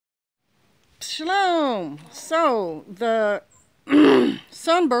Shalom. So the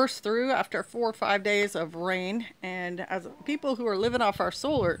sun burst through after 4 or 5 days of rain, and as people who are living off our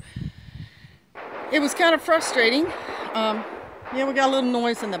solar, it was kind of frustrating. Yeah, we got a little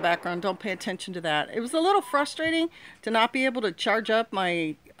noise in the background. Don't pay attention to that. It was a little frustrating to not be able to charge up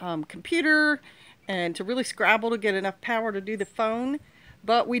my computer and to really scrabble to get enough power to do the phone,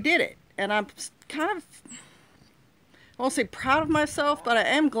 but we did it, and I'm kind of, I won't say proud of myself, but I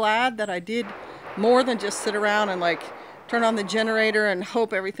am glad that I did more than just sit around and like turn on the generator and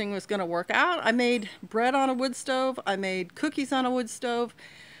hope everything was going to work out. I made bread on a wood stove. I made cookies on a wood stove.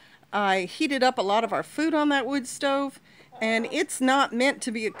 I heated up a lot of our food on that wood stove. And it's not meant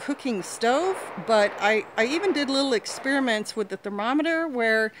to be a cooking stove, but I even did little experiments with the thermometer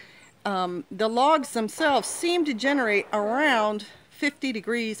where the logs themselves seem to generate around 50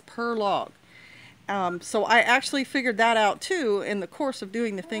 degrees per log. So I actually figured that out too in the course of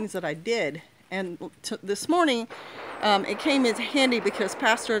doing the things that I did. And this morning, it came in handy because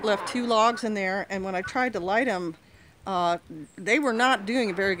Pastor had left 2 logs in there, and when I tried to light them, they were not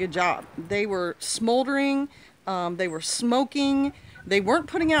doing a very good job. They were smoldering, they were smoking, they weren't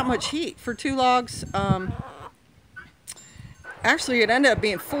putting out much heat for 2 logs. Actually, it ended up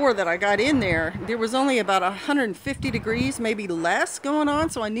being 4 that I got in there. There was only about 150 degrees, maybe less going on,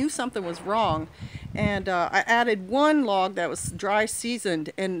 so I knew something was wrong. And I added 1 log that was dry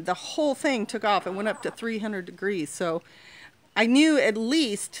seasoned, and the whole thing took off and went up to 300 degrees. So I knew at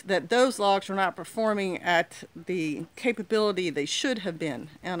least that those logs were not performing at the capability they should have been.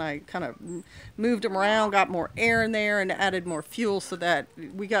 And I kind of moved them around, got more air in there, and added more fuel so that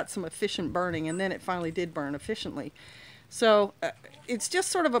we got some efficient burning, and then it finally did burn efficiently. So it's just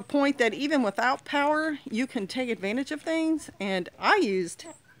sort of a point that even without power, you can take advantage of things. And I used,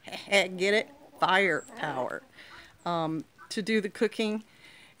 get it, fire power to do the cooking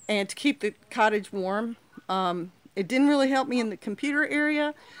and to keep the cottage warm. It didn't really help me in the computer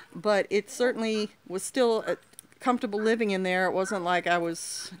area, but it certainly was still a comfortable living in there. It wasn't like I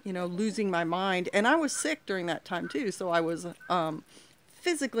was, losing my mind. And I was sick during that time too, so I was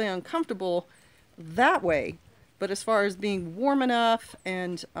physically uncomfortable that way. But as far as being warm enough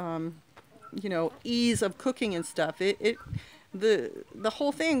and, ease of cooking and stuff, the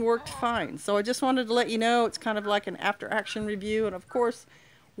whole thing worked fine. So I just wanted to let you know it's kind of like an after-action review. And of course,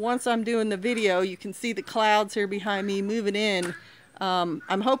 once I'm doing the video, you can see the clouds here behind me moving in.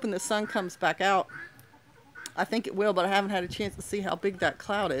 I'm hoping the sun comes back out. I think it will, but I haven't had a chance to see how big that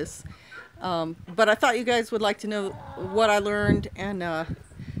cloud is. But I thought you guys would like to know what I learned and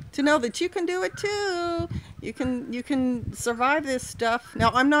to know that you can do it too. You can survive this stuff. Now,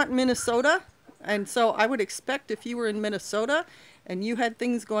 I'm not in Minnesota, and so I would expect if you were in Minnesota and you had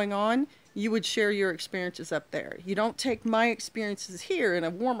things going on, you would share your experiences up there. You don't take my experiences here in a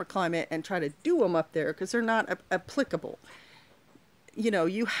warmer climate and try to do them up there because they're not applicable.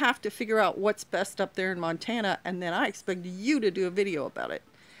 You have to figure out what's best up there in Montana, and then I expect you to do a video about it.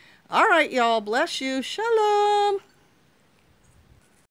 All right, y'all. Bless you. Shalom.